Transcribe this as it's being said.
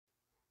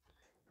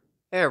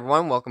Hey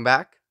everyone, welcome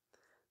back.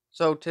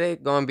 So today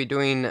going to be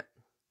doing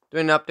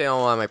an update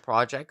on one of my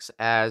projects,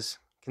 as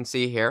you can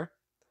see here.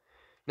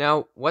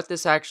 Now, what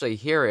this actually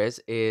here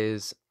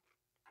is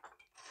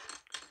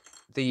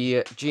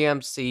the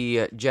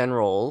GMC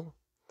General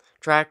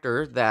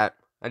tractor that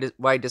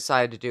what I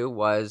decided to do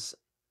was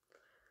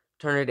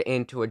turn it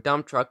into a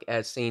dump truck,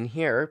 as seen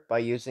here, by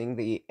using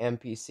the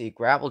MPC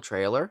gravel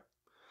trailer.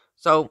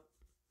 So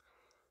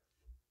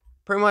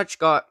pretty much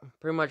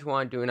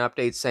want to do an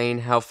update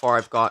saying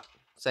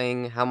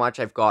saying how much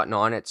I've gotten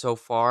on it so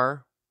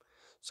far.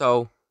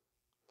 So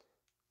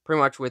pretty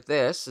much with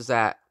this is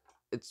that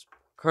it's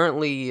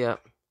currently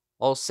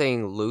all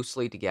staying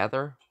loosely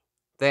together.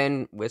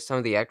 Then with some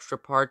of the extra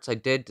parts, I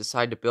did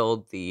decide to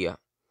build the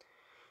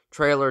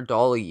trailer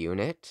dolly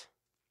unit.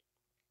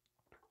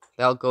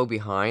 That'll go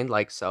behind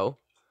like so.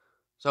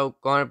 So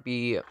gonna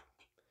be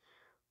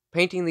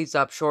painting these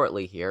up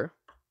shortly here.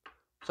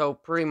 So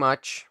pretty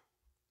much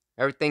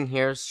everything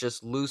here is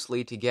just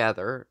loosely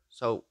together.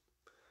 So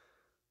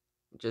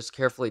just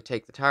carefully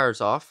take the tires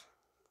off.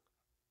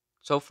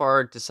 So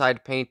far, decided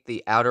to paint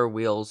the outer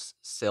wheels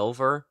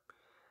silver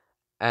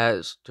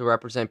as to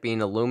represent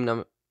being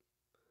aluminum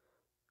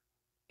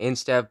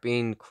instead of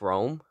being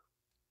chrome.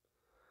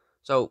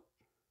 So,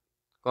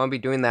 going to be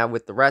doing that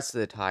with the rest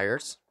of the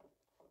tires.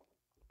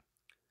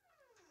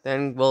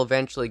 Then we'll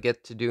eventually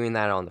get to doing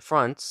that on the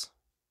fronts.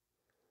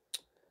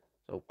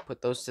 So,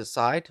 put those to the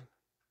side.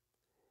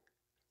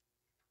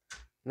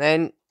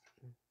 Then,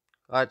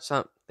 got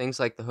some things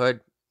like the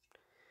hood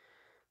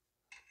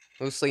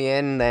loosely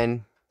in,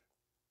 then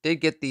did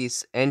get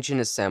these engine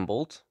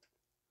assembled.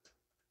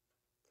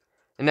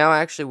 And now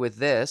actually with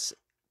this,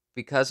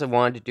 because I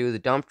wanted to do the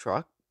dump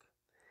truck,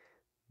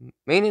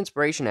 main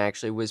inspiration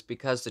actually was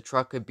because the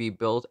truck could be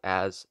built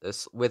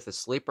with a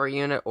sleeper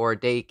unit or a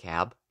day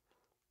cab.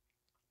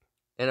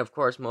 And of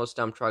course, most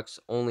dump trucks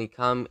only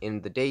come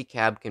in the day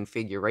cab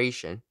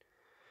configuration.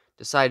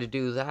 Decided to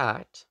do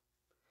that.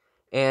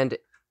 And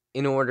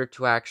in order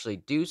to actually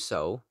do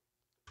so,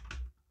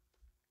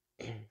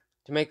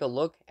 to make it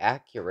look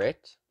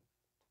accurate,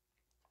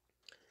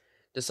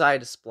 decided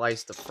to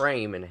splice the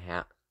frame in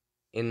half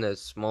in the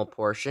small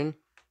portion.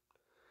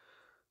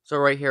 So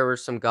right here were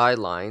some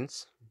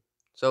guidelines.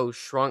 So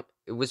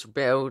it was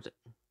about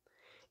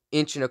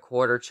inch and a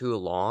quarter too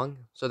long.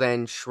 So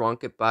then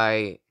shrunk it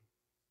by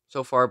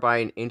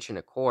an inch and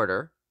a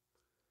quarter,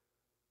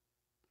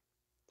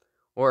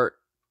 or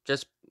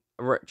just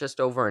just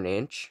over an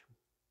inch.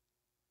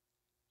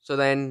 So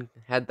then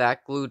had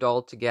that glued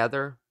all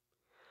together.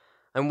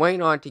 I'm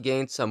waiting on to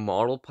gain some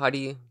model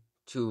putty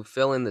to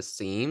fill in the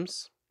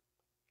seams,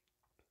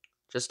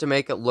 just to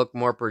make it look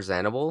more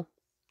presentable.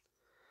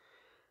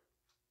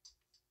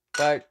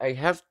 But I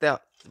have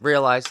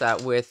realized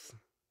that with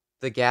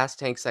the gas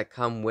tanks that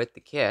come with the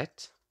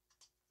kit,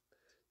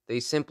 they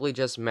simply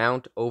just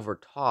mount over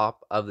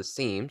top of the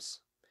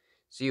seams,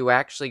 so you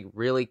actually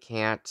really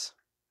can't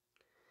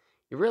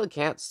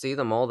see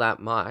them all that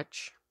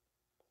much.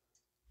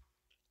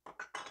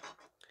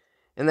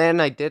 And then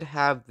I did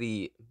have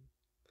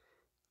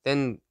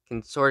then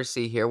can sort of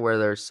see here where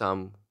there's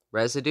some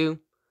residue.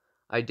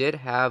 I did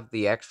have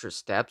the extra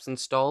steps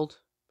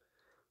installed,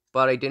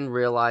 but I didn't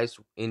realize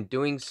in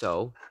doing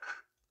so,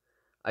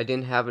 I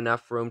didn't have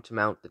enough room to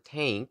mount the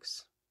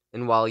tanks.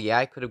 And while, yeah,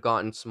 I could have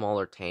gotten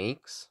smaller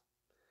tanks,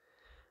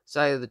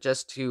 decided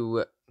just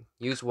to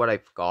use what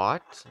I've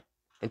got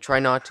and try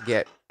not to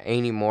get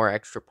any more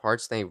extra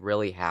parts than I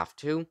really have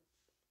to.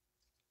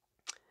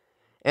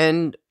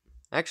 And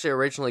actually,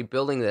 originally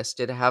building this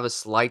did have a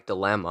slight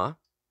dilemma.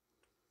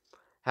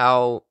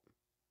 How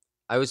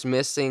I was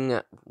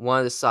missing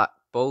one of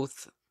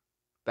both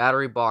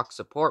battery box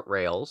support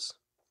rails,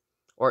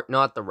 or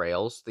not the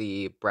rails,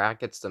 the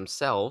brackets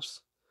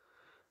themselves.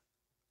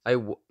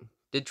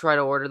 Did try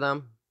to order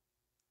them.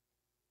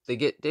 They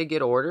did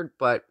get ordered,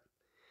 but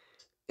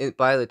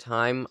by the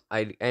time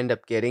I end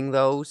up getting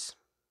those,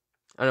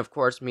 and of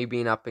course, me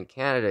being up in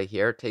Canada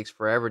here, it takes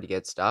forever to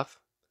get stuff.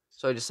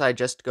 So I decided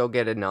just to go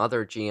get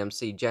another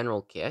GMC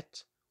General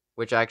kit,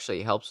 which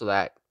actually helps so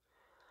that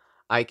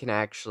I can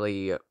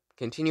actually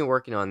continue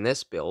working on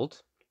this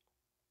build.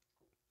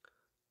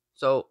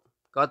 So,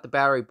 got the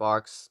battery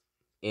box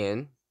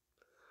in,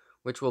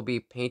 which will be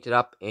painted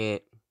up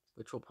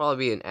which will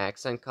probably be an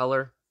accent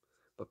color,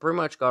 but pretty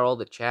much got all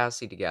the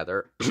chassis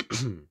together.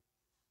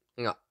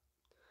 Hang on.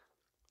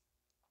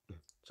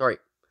 Sorry.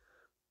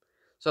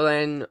 So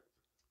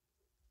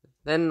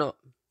then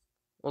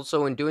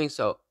also in doing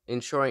so,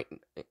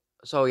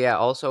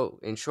 also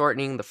in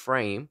shortening the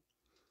frame,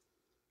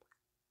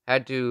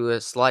 had to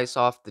slice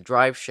off the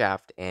drive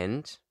shaft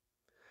end.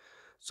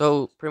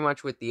 So pretty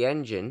much with the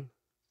engine,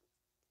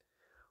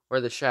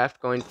 or the shaft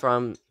going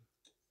from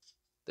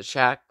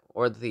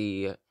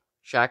the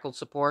shackle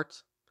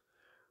support,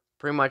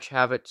 pretty much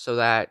have it so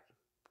that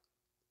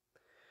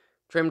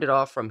trimmed it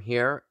off from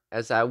here,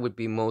 as that would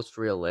be most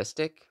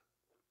realistic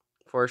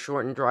for a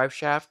shortened drive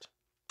shaft.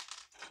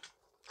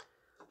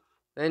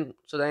 Then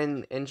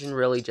engine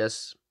really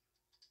just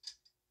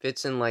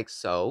fits in like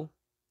so.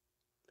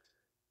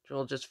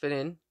 will just fit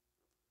in.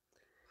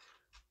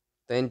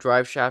 Then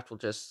drive shaft will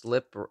just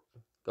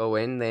go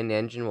in, then the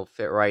engine will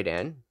fit right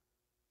in.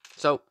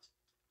 So,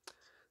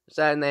 there's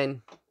that, and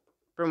then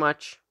pretty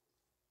much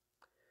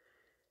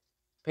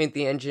paint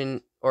the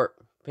engine, or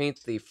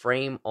paint the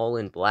frame all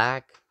in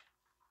black,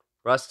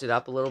 rust it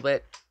up a little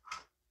bit.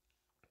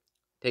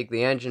 Take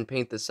the engine,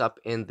 paint this up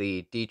in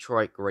the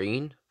Detroit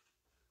green.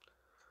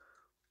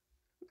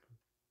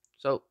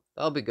 So,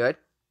 that'll be good.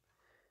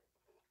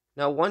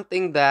 Now, one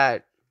thing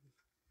that,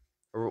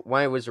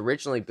 when I was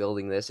originally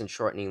building this and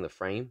shortening the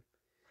frame,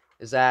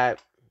 is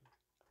that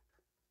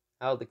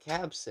how the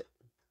cab sits.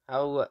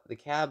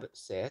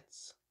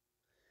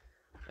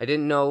 I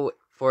didn't know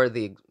for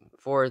the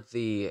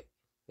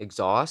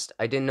exhaust.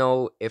 I didn't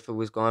know if it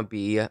was going to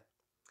be,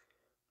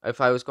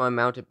 if I was going to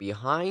mount it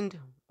behind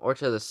or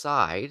to the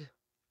side.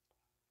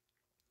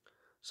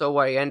 So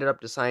what I ended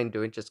up deciding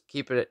doing, just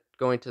keep it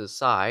going to the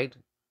side,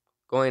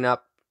 going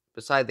up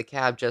beside the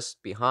cab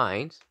just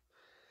behind.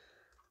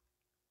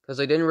 Because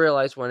I didn't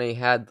realize when I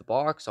had the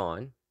box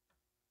on,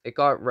 it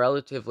got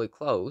relatively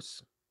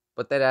close.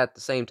 But then at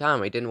the same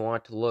time, I didn't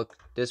want it to look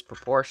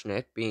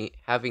disproportionate,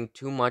 having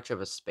too much of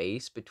a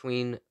space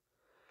between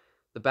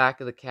the back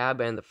of the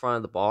cab and the front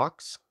of the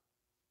box.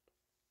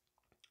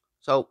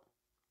 So,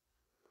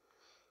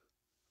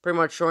 pretty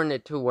much shorten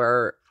it to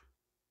where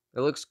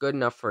it looks good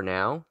enough for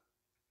now.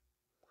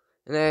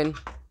 And then,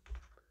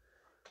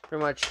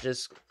 pretty much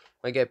just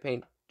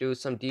do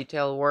some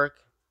detail work.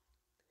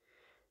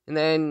 And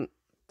then,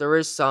 there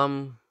is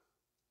some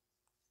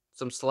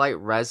slight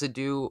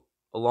residue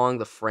along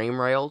the frame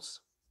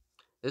rails.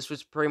 This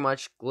was pretty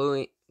much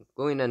gluing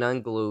and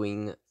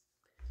ungluing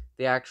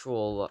the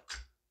actual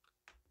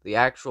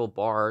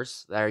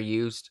bars that are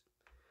used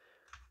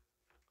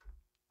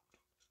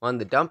on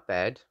the dump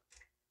bed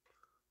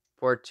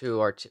for it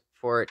to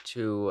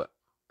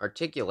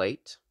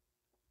articulate.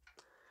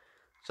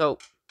 So,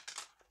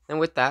 and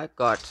with that,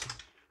 got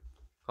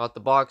the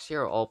box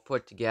here all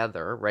put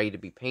together, ready to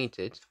be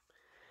painted.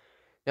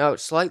 Now,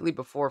 slightly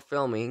before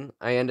filming,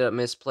 I ended up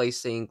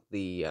misplacing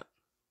the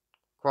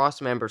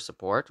cross member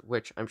support,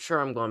 which I'm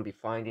sure I'm going to be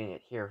finding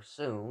it here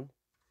soon.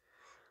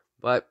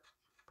 But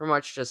pretty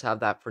much just have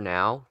that for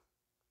now.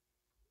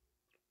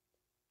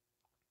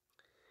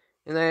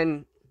 And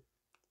then,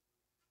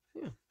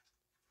 yeah.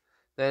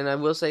 Then I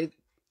will say,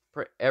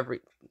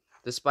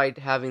 despite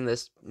having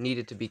this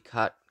needed to be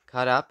cut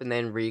up and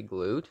then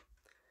re-glued,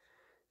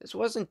 this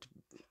wasn't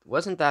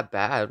that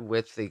bad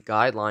with the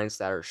guidelines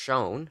that are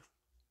shown.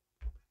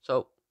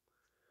 So,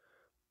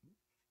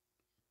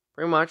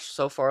 pretty much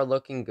so far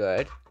looking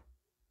good.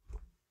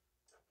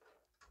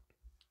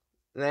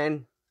 And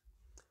then,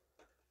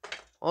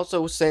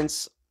 also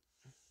since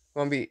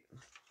going to be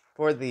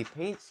for the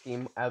paint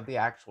scheme of the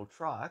actual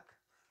truck,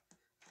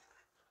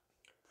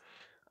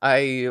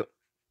 I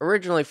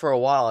originally for a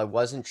while I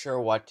wasn't sure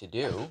what to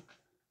do,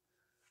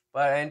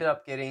 but I ended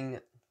up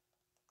getting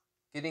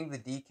the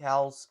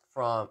decals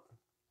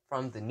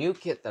from the new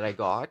kit that I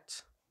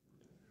got,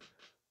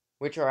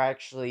 which are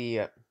actually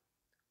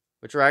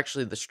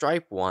the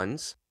stripe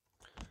ones.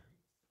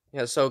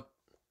 Yeah, so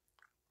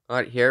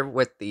right here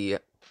with the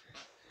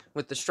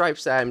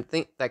stripes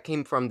that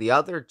came from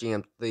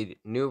the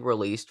new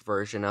released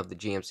version of the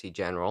GMC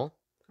General,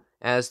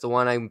 as the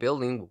one I'm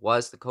building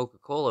was the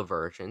Coca-Cola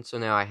version. So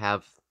now I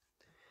have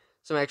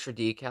some extra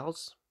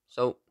decals.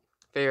 So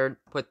figured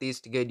put these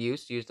to good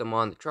use them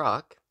on the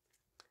truck.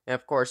 And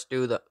of course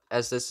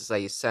as this is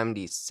a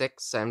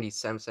 76,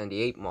 77,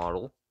 78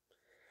 model,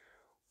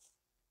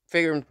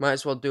 figured might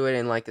as well do it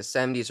in like a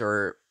 70s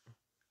or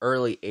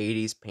early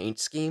 80s paint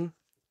scheme.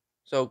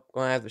 So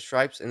gonna have the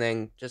stripes, and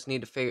then just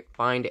need to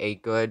find a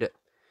good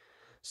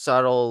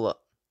subtle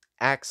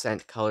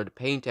accent color to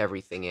paint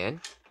everything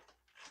in.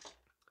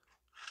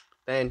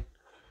 Then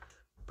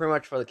pretty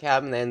much for the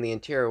cabin, then the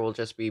interior will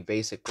just be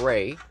basic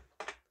gray.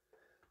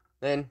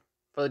 Then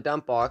for the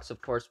dump box,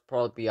 of course,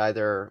 probably be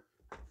either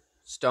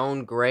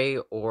stone gray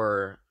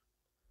or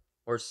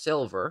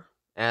silver,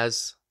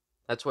 as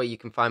that's what you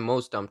can find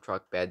most dump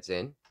truck beds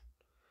in.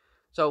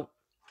 So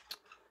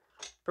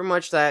pretty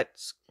much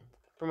that's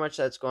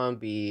going to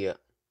be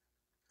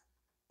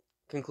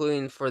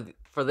concluding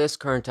for this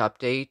current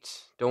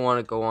update. Don't want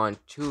to go on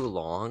too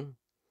long.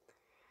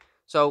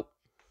 So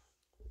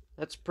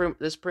that's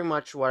pretty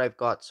much what I've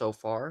got so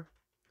far.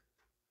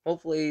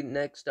 Hopefully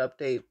next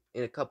update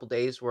in a couple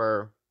days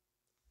we're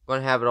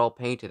going to have it all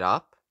painted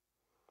up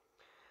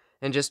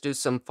and just do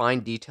some fine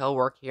detail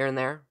work here and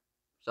there.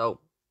 So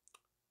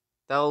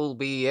that'll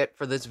be it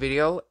for this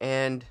video,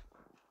 and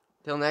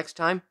till next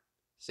time,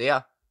 see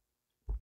ya.